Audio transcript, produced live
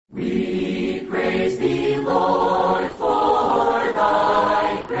praise thee, Lord, for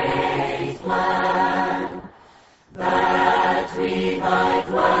thy great plan, that we thy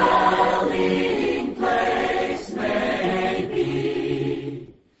dwelling place may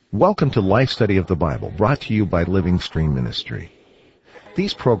be. Welcome to Life Study of the Bible, brought to you by Living Stream Ministry.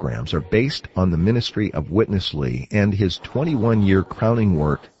 These programs are based on the ministry of Witness Lee and his 21-year crowning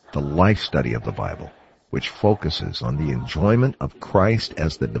work, The Life Study of the Bible, which focuses on the enjoyment of Christ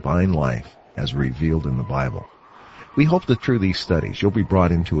as the divine life as revealed in the Bible. We hope that through these studies you'll be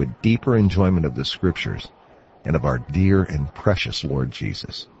brought into a deeper enjoyment of the Scriptures and of our dear and precious Lord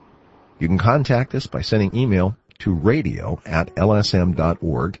Jesus. You can contact us by sending email to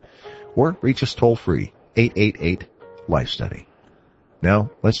radio@lsm.org or reach us toll-free, 888-LIFE-STUDY. Now,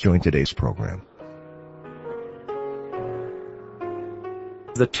 let's join today's program.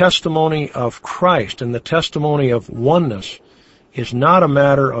 The testimony of Christ and the testimony of oneness is not a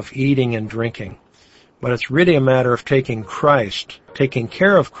matter of eating and drinking, but it's really a matter of taking Christ, taking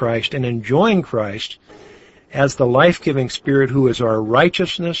care of Christ, and enjoying Christ as the life-giving Spirit who is our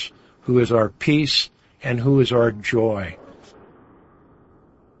righteousness, who is our peace, and who is our joy.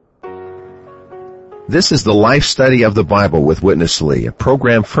 This is the Life Study of the Bible with Witness Lee, a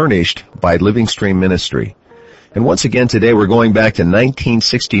program furnished by Living Stream Ministry. And once again today we're going back to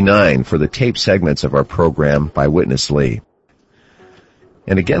 1969 for the tape segments of our program by Witness Lee.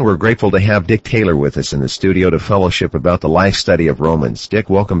 And again, we're grateful to have Dick Taylor with us in the studio to fellowship about the life study of Romans.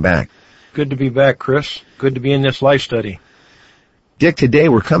 Dick, welcome back. Good to be back, Chris. Good to be in this life study. Dick, today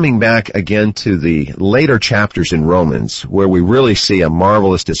we're coming back again to the later chapters in Romans where we really see a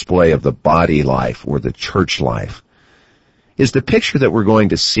marvelous display of the body life or the church life. Is the picture that we're going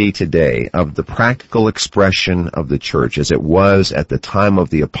to see today of the practical expression of the church as it was at the time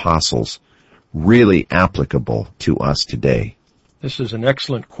of the apostles really applicable to us today? This is an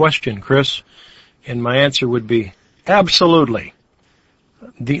excellent question, Chris, and my answer would be absolutely.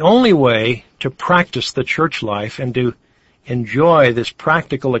 The only way to practice the church life and to enjoy this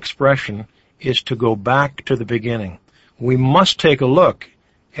practical expression is to go back to the beginning. We must take a look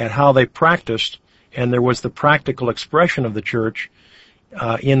at how they practiced, and there was the practical expression of the church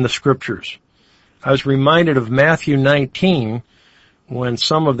in the Scriptures. I was reminded of Matthew 19 when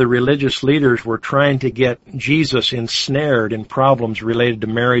some of the religious leaders were trying to get Jesus ensnared in problems related to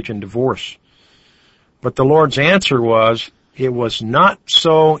marriage and divorce. But the Lord's answer was, it was not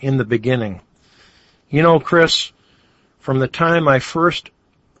so in the beginning. You know, Chris, from the time I first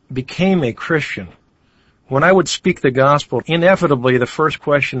became a Christian, when I would speak the gospel, inevitably the first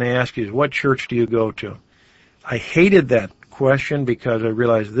question they ask you is, what church do you go to? I hated that question because I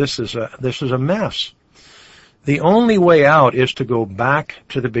realized this is a mess. The only way out is to go back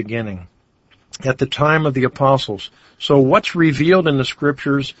to the beginning, at the time of the apostles. So what's revealed in the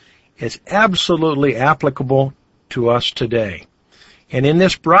Scriptures is absolutely applicable to us today. And in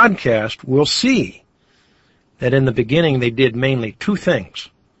this broadcast, we'll see that in the beginning they did mainly two things.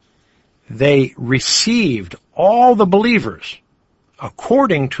 They received all the believers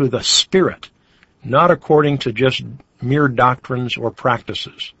according to the Spirit, not according to just mere doctrines or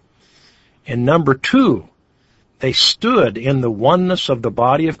practices. And number two, they stood in the oneness of the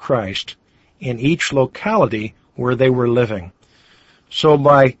body of Christ in each locality where they were living. So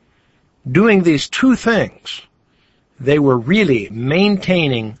by doing these two things, they were really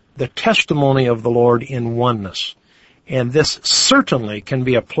maintaining the testimony of the Lord in oneness. And this certainly can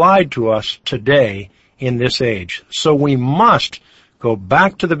be applied to us today in this age. So we must go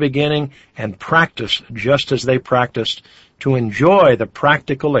back to the beginning and practice just as they practiced to enjoy the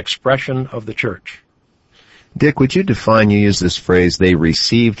practical expression of the church. Dick, would you define, you use this phrase, they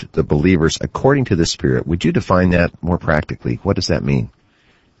received the believers according to the Spirit. Would you define that more practically? What does that mean?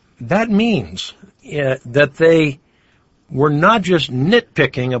 That means that they were not just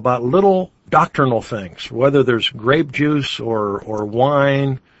nitpicking about little doctrinal things, whether there's grape juice or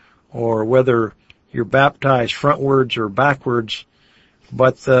wine, or whether you're baptized frontwards or backwards,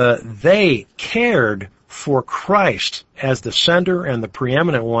 but they cared for Christ as the center and the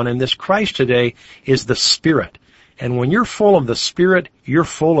preeminent one, and this Christ today is the Spirit. And when you're full of the Spirit, you're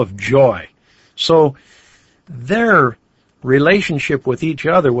full of joy. So their relationship with each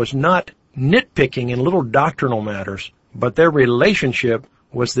other was not nitpicking in little doctrinal matters, but their relationship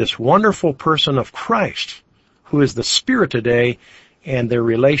was this wonderful person of Christ, who is the Spirit today, and their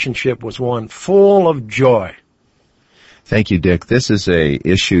relationship was one full of joy. Thank you, Dick. This is a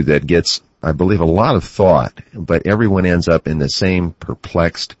issue that gets, I believe, a lot of thought, but everyone ends up in the same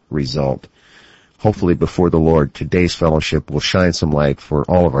perplexed result. Hopefully before the Lord, today's fellowship will shine some light for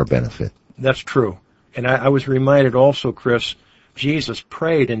all of our benefit. That's true. And I was reminded also, Chris, Jesus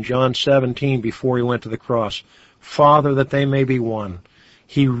prayed in John 17 before he went to the cross, Father, that they may be one.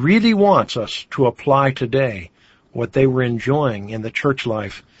 He really wants us to apply today what they were enjoying in the church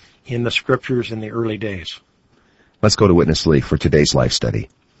life in the Scriptures in the early days. Let's go to Witness Lee for today's life study.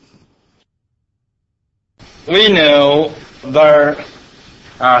 We know there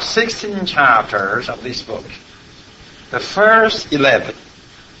are 16 chapters of this book. The first 11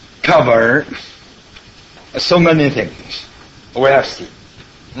 cover so many things we have seen.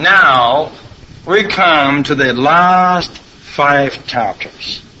 Now we come to the last 5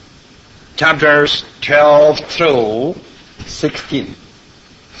 chapters. Chapters 12 through 16.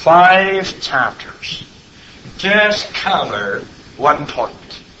 5 chapters just cover one point.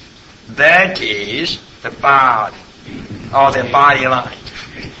 That is the body, or the body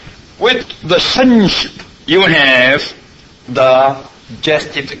life. With the sonship, you have the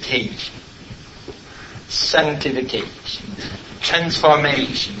justification, sanctification,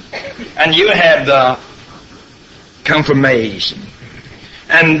 transformation, and you have the confirmation,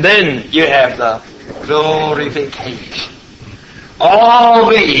 and then you have the glorification. All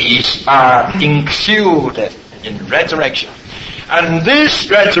these are included in resurrection, and this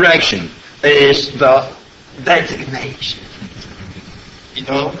resurrection is the designation. You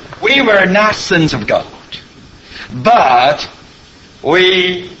know, we were not sons of God, but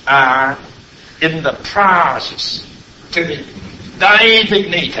we are in the process to be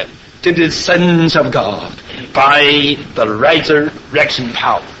designated to the sons of God by the resurrection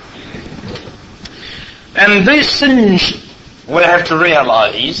power. And this sonship, we have to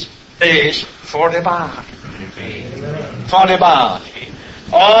realize, is for the body. For the body.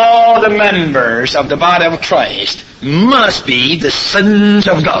 All the members of the body of Christ must be the sons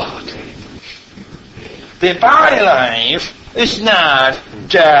of God. The body life is not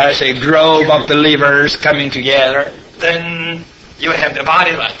just a group of believers coming together, then you have the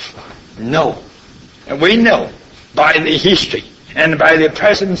body life. No. And we know by the history and by the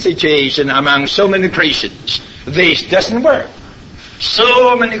present situation among so many Christians, this doesn't work.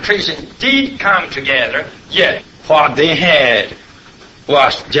 So many Christians did come together, yet what they had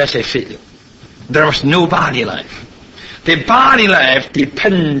was just a feeling. There was no body life. The body life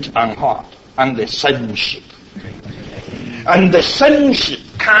depends on what? On the sonship. And the sonship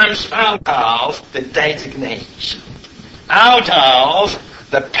comes out of the designation, out of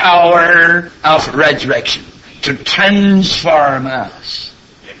the power of resurrection to transform us,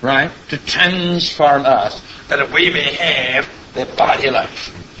 right? To transform us that we may have the body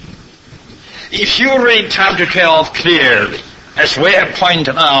life. If you read chapter 12 clearly, as we have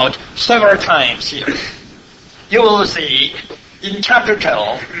pointed out several times here, you will see in chapter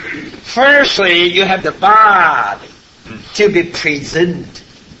 12, firstly, you have the body to be presented.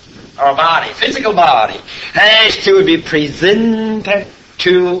 Our body, physical body, has to be presented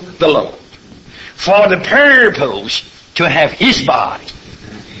to the Lord for the purpose to have His body.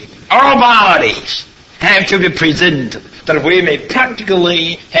 Our bodies have to be presented that we may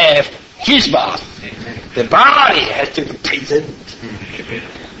practically have His body. The body has to be presented.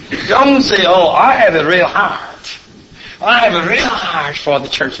 Don't say, oh, I have a real heart. I have a real heart for the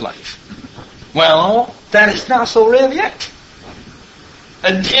church life. Well, that is not so real yet.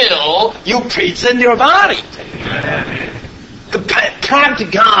 Until you present your body. The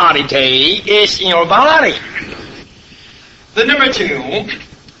practicality is in your body. The number 2,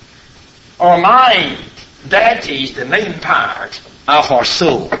 our mind, that is the main part of our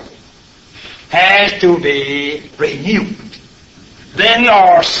soul, has to be renewed. Then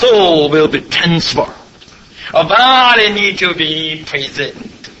our soul will be transformed. Our body needs to be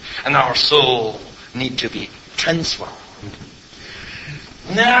presented, and our soul needs to be transformed.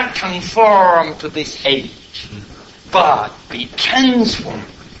 Not conform to this age, but be transformed.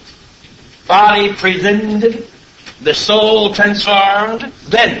 Body presented, the soul transformed,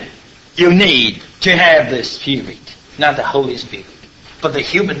 then you need to have the Spirit, not the Holy Spirit, but the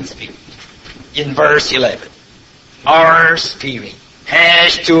human spirit. In verse 11, our spirit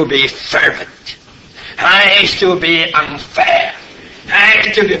has to be fervent, has to be unfair,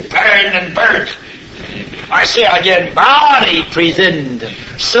 has to be burned and burned. I say again, body presented,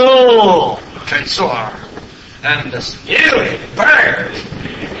 soul transformed, and the spirit burned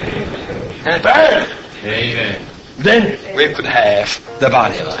and burned. Amen. Then we could have the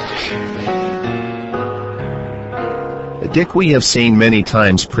body life. Dick, we have seen many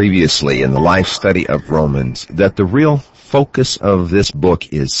times previously in the life study of Romans that the real focus of this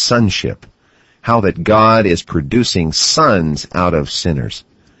book is sonship, how that God is producing sons out of sinners.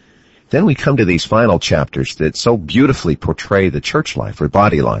 Then we come to these final chapters that so beautifully portray the church life or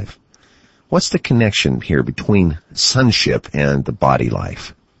body life. What's the connection here between sonship and the body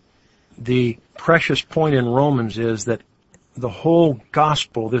life? The precious point in Romans is that the whole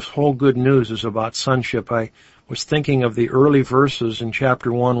gospel, this whole good news, is about sonship. I was thinking of the early verses in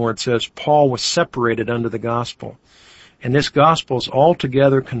chapter 1 where it says Paul was separated under the gospel. And this gospel is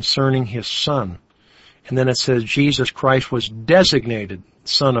altogether concerning his Son. And then it says Jesus Christ was designated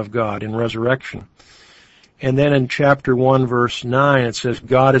Son of God in resurrection. And then in chapter 1 verse 9 it says,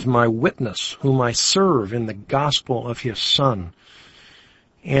 God is my witness, whom I serve in the gospel of his Son.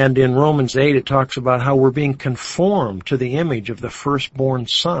 And in Romans 8 it talks about how we're being conformed to the image of the firstborn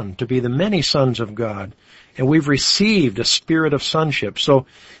Son, to be the many sons of God. And we've received a spirit of sonship. So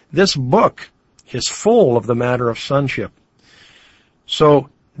this book is full of the matter of sonship. So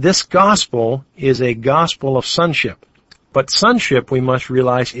this gospel is a gospel of sonship. But sonship, we must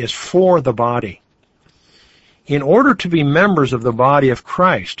realize, is for the body. In order to be members of the body of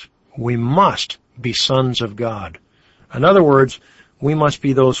Christ, we must be sons of God. In other words, we must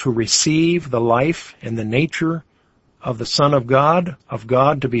be those who receive the life and the nature of the Son of God,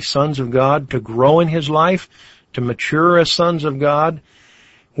 to be sons of God, to grow in his life, to mature as sons of God.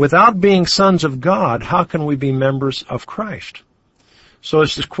 Without being sons of God, how can we be members of Christ? So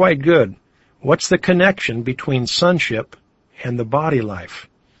this is quite good. What's the connection between sonship and the body life?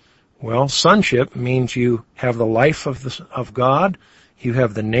 Well, sonship means you have the life of God, you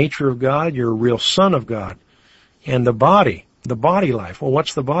have the nature of God, you're a real son of God. And the body life. Well,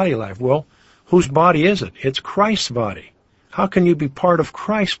 what's the body life? Well, whose body is it? It's Christ's body. How can you be part of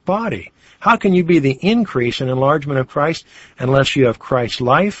Christ's body? How can you be the increase and enlargement of Christ unless you have Christ's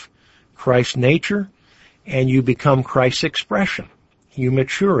life, Christ's nature, and you become Christ's expression? You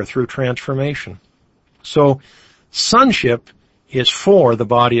mature through transformation. So, sonship is for the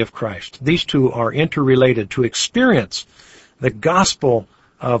body of Christ. These two are interrelated. To experience the gospel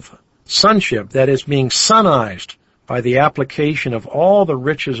of sonship, that is being sonized by the application of all the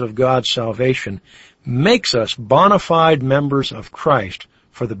riches of God's salvation, makes us bona fide members of Christ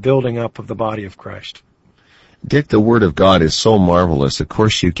for the building up of the body of Christ. Dick, the Word of God is so marvelous. Of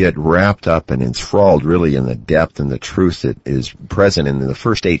course, you get wrapped up and enthralled really in the depth and the truth that is present in the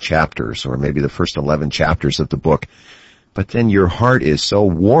first 8 chapters, or maybe the first 11 chapters of the book. But then your heart is so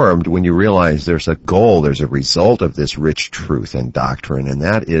warmed when you realize there's a goal, there's a result of this rich truth and doctrine, and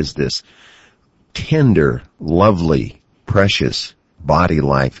that is this tender, lovely, precious body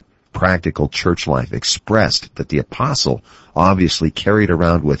life, practical church life expressed that the apostle obviously carried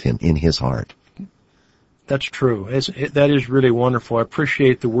around with him in his heart. That's true. That is really wonderful. I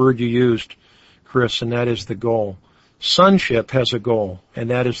appreciate the word you used, Chris, and that is the goal. Sonship has a goal, and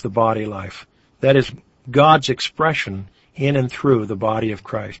that is the body life. That is God's expression in and through the body of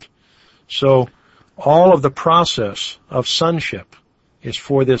Christ. So all of the process of sonship is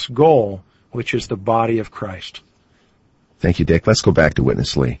for this goal, which is the body of Christ. Thank you, Dick. Let's go back to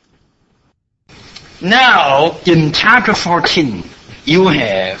Witness Lee. Now, in chapter 14, you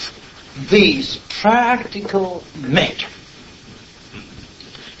have these practical matter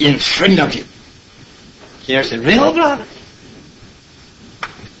in front of you. Here's a real brother.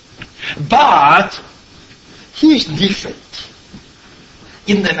 But he's different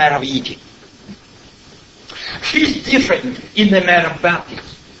in the matter of eating. He's different in the matter of baptism.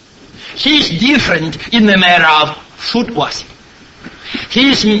 He's different in the matter of foot washing.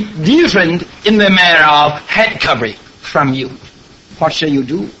 He's different in the matter of head covering from you. What shall you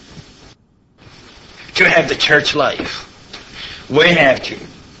do? To have the church life, we have to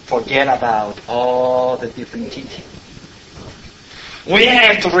forget about all the different teachings. We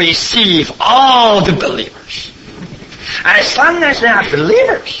have to receive all the believers. As long as they are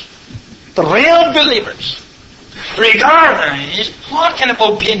believers, the real believers, regardless what kind of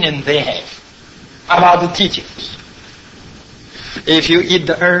opinion they have about the teachings. If you eat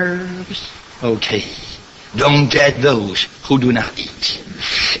the herbs, okay. Don't judge those who do not eat.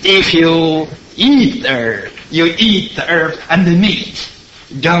 If you eat the herb, you eat the herb and the meat.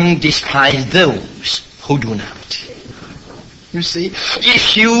 Don't despise those who do not. You see,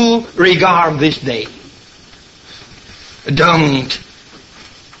 if you regard this day, don't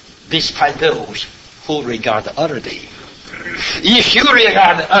despise those who regard the other day. If you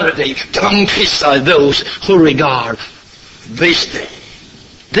regard the other day, don't criticize those who regard this day.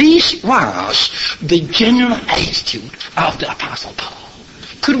 This was the general attitude of the Apostle Paul.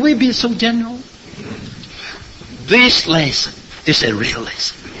 Could we be so general? This lesson is a real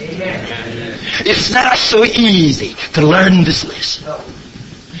lesson. Amen. It's not so easy to learn this lesson.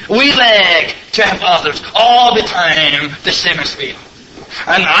 We like to have others all the time the same as we are.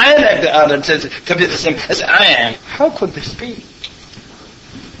 And I like the others to be the same as I am. How could this be?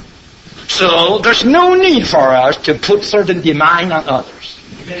 So there's no need for us to put certain demand on others.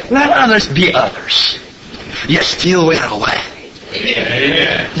 Let others be others. Yet still we are away.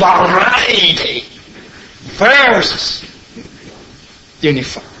 Variety versus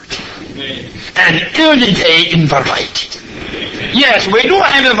uniformity. And unity in variety. Yes, we do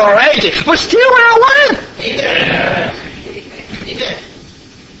have a variety, but still we are one.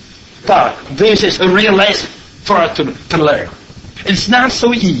 But this is a real lesson for us to learn. It's not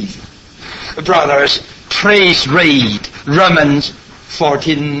so easy. Brothers, please read Romans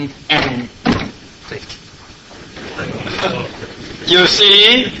 14 and 15. You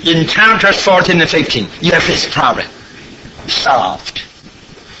see, in chapters 14 and 15, you have this problem. Solved.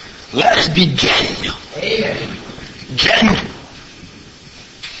 Let us be gentle. Gentle.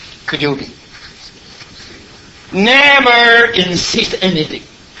 Could you be? Never insist anything.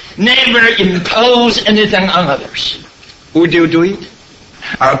 Never impose anything on others. Would you do it?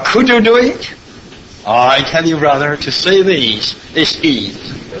 Or could you do it? Oh, I tell you, brother, to say this is easy.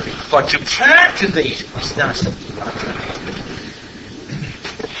 But to practice it is not so easy.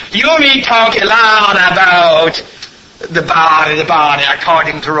 You may talk a lot about the body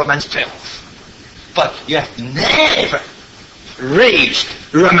according to Romans 12. But you have never reached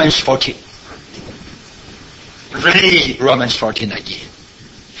Romans 14. Read Romans 14 again.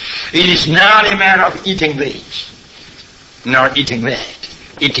 It is not a matter of eating this, nor eating that.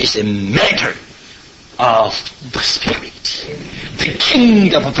 It is a matter of the Spirit. The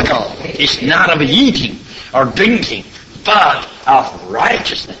kingdom of God is not of eating or drinking, but of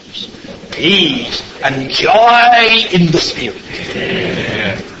righteousness, peace, and joy in the Spirit.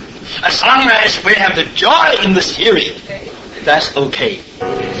 As long as we have the joy in the Spirit, that's okay.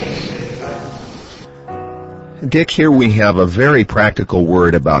 Dick, here we have a very practical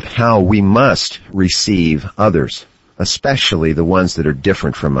word about how we must receive others, especially the ones that are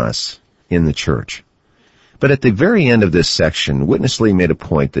different from us in the church. But at the very end of this section, Witness Lee made a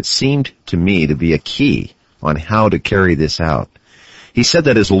point that seemed to me to be a key on how to carry this out. He said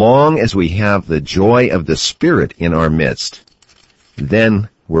that as long as we have the joy of the Spirit in our midst, then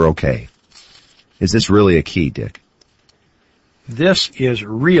we're okay. Is this really a key, Dick? This is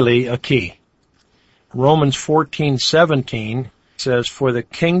really a key. Romans 14:17 says, "For the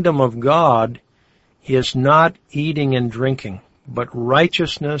kingdom of God is not eating and drinking, but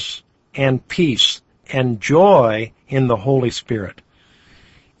righteousness and peace and joy in the Holy Spirit,"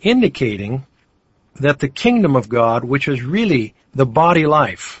 indicating that the kingdom of God, which is really the body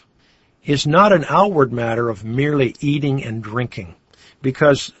life, is not an outward matter of merely eating and drinking.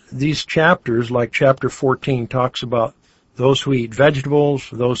 Because these chapters, like chapter 14, talks about those who eat vegetables,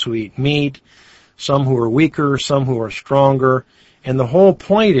 those who eat meat, some who are weaker, some who are stronger. And the whole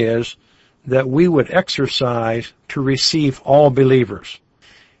point is that we would exercise to receive all believers.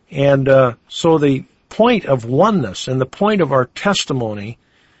 And so the point of oneness and the point of our testimony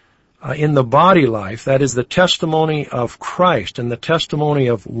in the body life, that is the testimony of Christ and the testimony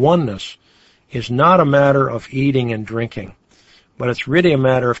of oneness, is not a matter of eating and drinking, but it's really a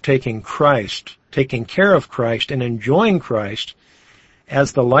matter of taking Christ, taking care of Christ and enjoying Christ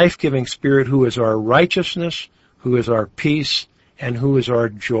as the life-giving Spirit who is our righteousness, who is our peace, and who is our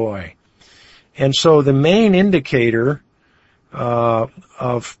joy. And so the main indicator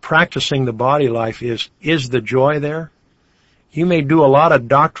of practicing the body life is the joy there? You may do a lot of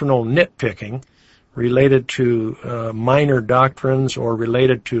doctrinal nitpicking related to minor doctrines or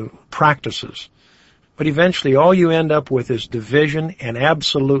related to practices. But eventually all you end up with is division and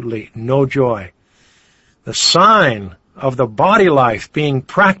absolutely no joy. The sign of the body life being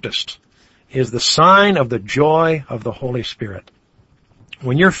practiced is the sign of the joy of the Holy Spirit.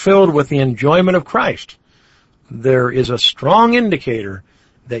 When you're filled with the enjoyment of Christ, there is a strong indicator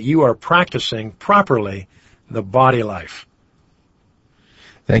that you are practicing properly the body life.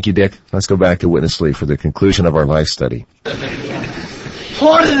 Thank you, Dick. Let's go back to Witness Lee for the conclusion of our life study.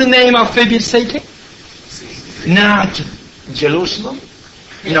 What is the name of Fabian Satan? Not Jerusalem,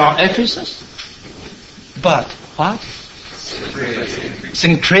 nor Ephesus, but what?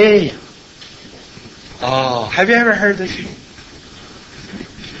 Cenchreae. Oh, have you ever heard this?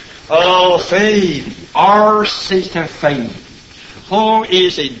 Oh, Faith, our sister Faith, who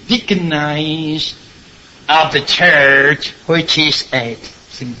is a deaconess of the church which is at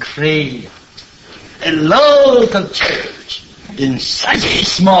Cenchreae, a local church in such a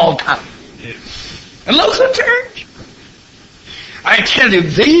small town. A local church. I tell you,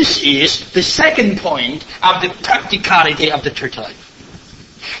 this is the second point of the practicality of the church life.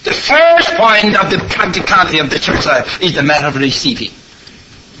 The first point of the practicality of the church life is the matter of receiving.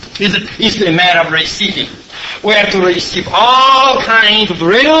 Is the matter of receiving. We have to receive all kinds of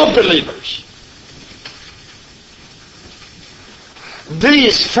real believers.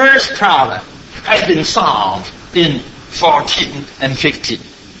 This first problem has been solved in 14 and 15.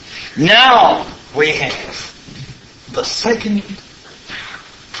 Now we have the second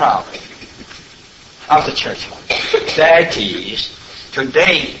problem of the church. That is,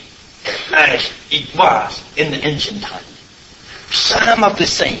 today, as it was in the ancient time, some of the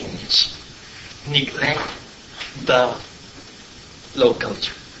saints neglect the local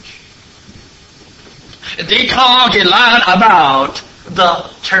church. They talk a lot about the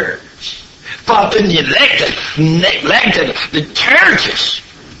church, but they neglected the churches,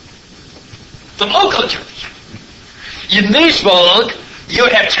 the local church. In this book, you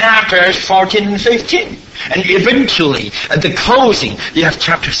have chapters 14 and 15, and eventually, at the closing, you have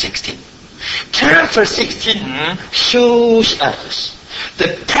chapter 16. Chapter 16 shows us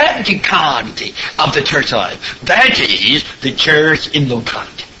the practicality of the church life. That is, the church in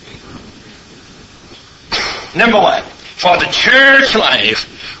locality. Number one, for the church life,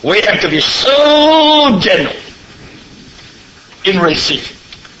 we have to be so general in receiving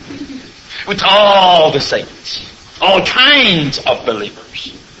with all the saints, all kinds of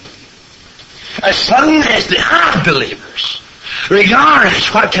believers. As long as they are believers,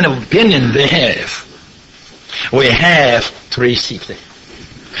 regardless what kind of opinion they have, we have to receive them.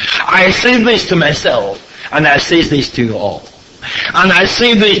 I say this to myself, and I say this to you all. And I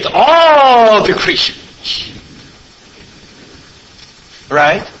say this to all the Christians.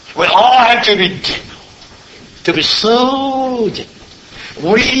 Right? We all have to be gentle. To be so gentle.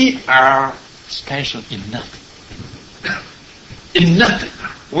 We are special in nothing. In nothing.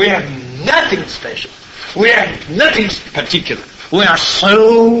 We have nothing special. We have nothing particular. We are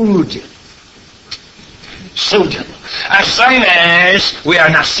so gentle. So gentle. As long as we are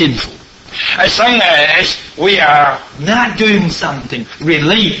not sinful. As long as we are not doing something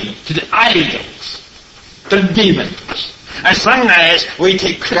related to the idols, the demons. As long as we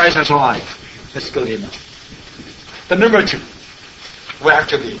take Christ as life, that's good enough. But number two, we have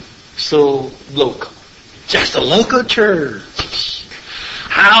to be so local. Just a local church.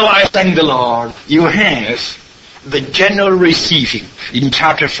 How I thank the Lord, you have the general receiving in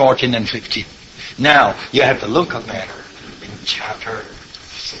chapter 14 and 15. Now, you have the local matter in chapter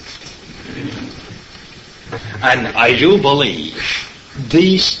 16. And I do believe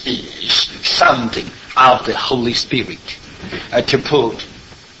this is something of the Holy Spirit to put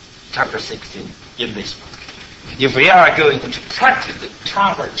chapter 16 in this book. If we are going to practice the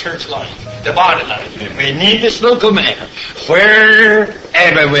proper church life, the body life, we need this local man.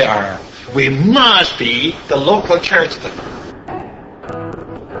 Wherever we are, we must be the local church.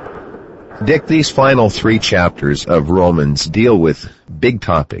 Dick, these final 3 chapters of Romans deal with big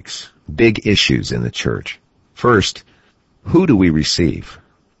topics, big issues in the church. First, who do we receive?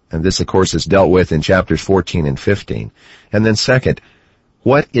 And this, of course, is dealt with in chapters 14 and 15. And then second,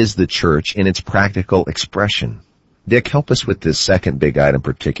 what is the church in its practical expression? Dick, help us with this second big item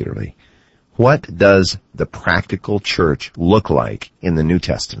particularly. What does the practical church look like in the New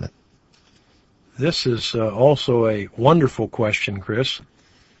Testament? This is also a wonderful question, Chris.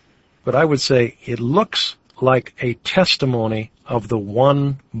 But I would say it looks like a testimony of the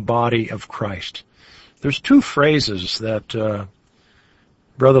one body of Christ. There's 2 phrases that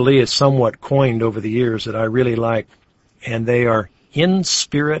Brother Lee has somewhat coined over the years that I really like, and they are in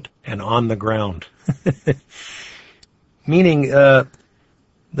spirit and on the ground. Meaning,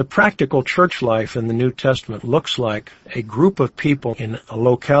 the practical church life in the New Testament looks like a group of people in a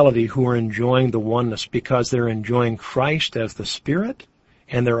locality who are enjoying the oneness because they're enjoying Christ as the Spirit,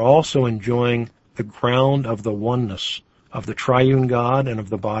 and they're also enjoying the ground of the oneness of the triune God and of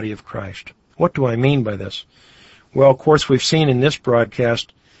the body of Christ. What do I mean by this? Well, of course, we've seen in this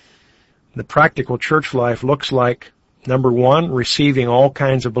broadcast the practical church life looks like, number 1, receiving all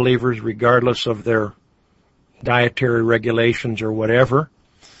kinds of believers regardless of their dietary regulations or whatever.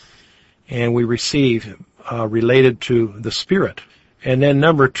 And we receive related to the Spirit. And then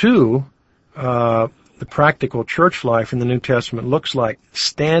number 2, the practical church life in the New Testament looks like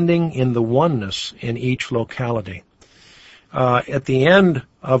standing in the oneness in each locality. At the end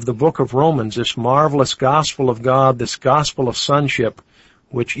of the book of Romans, this marvelous gospel of God, this gospel of sonship,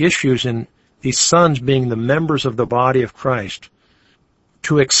 which issues in these sons being the members of the body of Christ,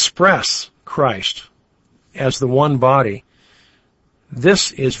 to express Christ as the one body,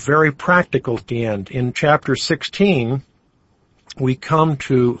 this is very practical at the end. In chapter 16, we come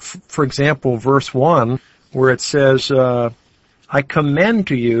to, for example, verse 1, where it says, I commend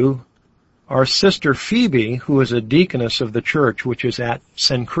to you our sister Phoebe, who is a deaconess of the church, which is at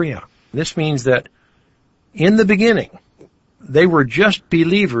Cenchrea. This means that In the beginning, they were just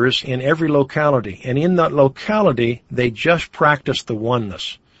believers in every locality, and in that locality, they just practiced the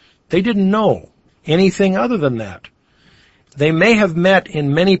oneness. They didn't know anything other than that. They may have met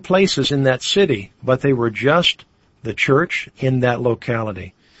in many places in that city, but they were just the church in that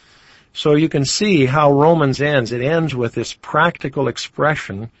locality. So you can see how Romans ends. It ends with this practical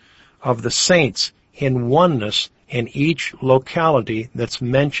expression of the saints in oneness in each locality that's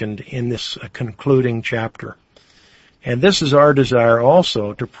mentioned in this concluding chapter. And this is our desire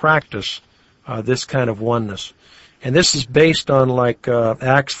also, to practice this kind of oneness. And this is based on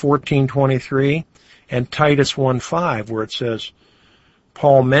Acts 14:23 and Titus 1:5, where it says,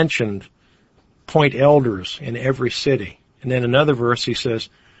 Paul mentioned, appoint elders in every city. And then another verse he says,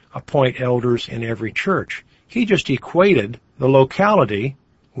 appoint elders in every church. He just equated the locality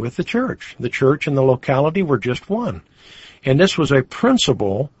with the church. The church and the locality were just one. And this was a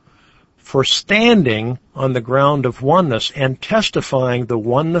principle for standing on the ground of oneness and testifying the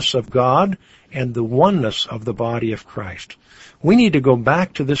oneness of God and the oneness of the body of Christ. We need to go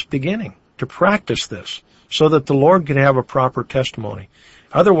back to this beginning to practice this so that the Lord can have a proper testimony.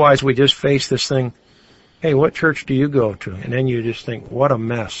 Otherwise, we just face this thing, hey, what church do you go to? And then you just think, what a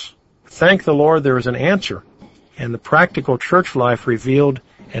mess. Thank the Lord there is an answer. And the practical church life revealed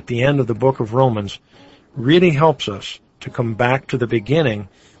at the end of the book of Romans really helps us to come back to the beginning,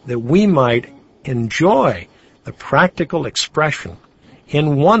 that we might enjoy the practical expression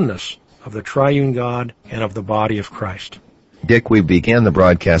in oneness of the triune God and of the body of Christ. Dick, we began the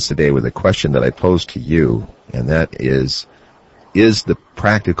broadcast today with a question that I posed to you, and that is the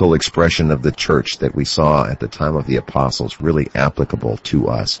practical expression of the church that we saw at the time of the apostles really applicable to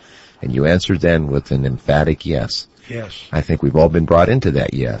us? And you answered then with an emphatic yes. Yes. I think we've all been brought into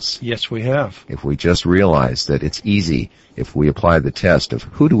that yes. Yes, we have. If we just realize that it's easy if we apply the test of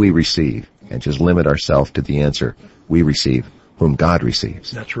who do we receive and just limit ourselves to the answer, we receive whom God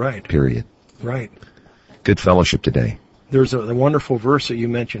receives. That's right. Period. Right. Good fellowship today. There's a wonderful verse that you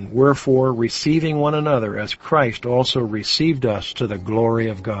mentioned. Wherefore, receiving one another as Christ also received us to the glory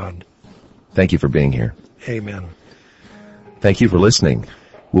of God. Thank you for being here. Amen. Thank you for listening.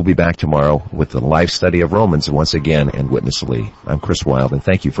 We'll be back tomorrow with the life study of Romans once again and Witness Lee. I'm Chris Wilde, and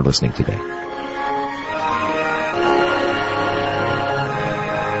thank you for listening today.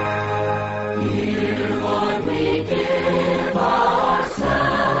 Dear Lord, we give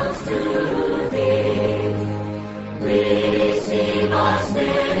ourselves to Thee. Receive us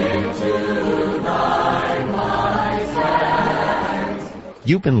into Thy wise hands.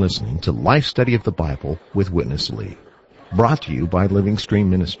 You've been listening to Life Study of the Bible with Witness Lee. Brought to you by Living Stream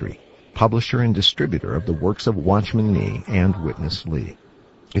Ministry, publisher and distributor of the works of Watchman Nee and Witness Lee.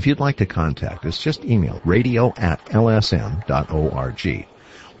 If you'd like to contact us, just email radio@lsm.org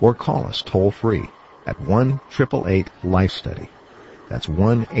or call us toll-free at 1-888-LIFE-STUDY. That's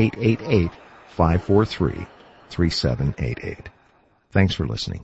 1-888-543-3788. Thanks for listening.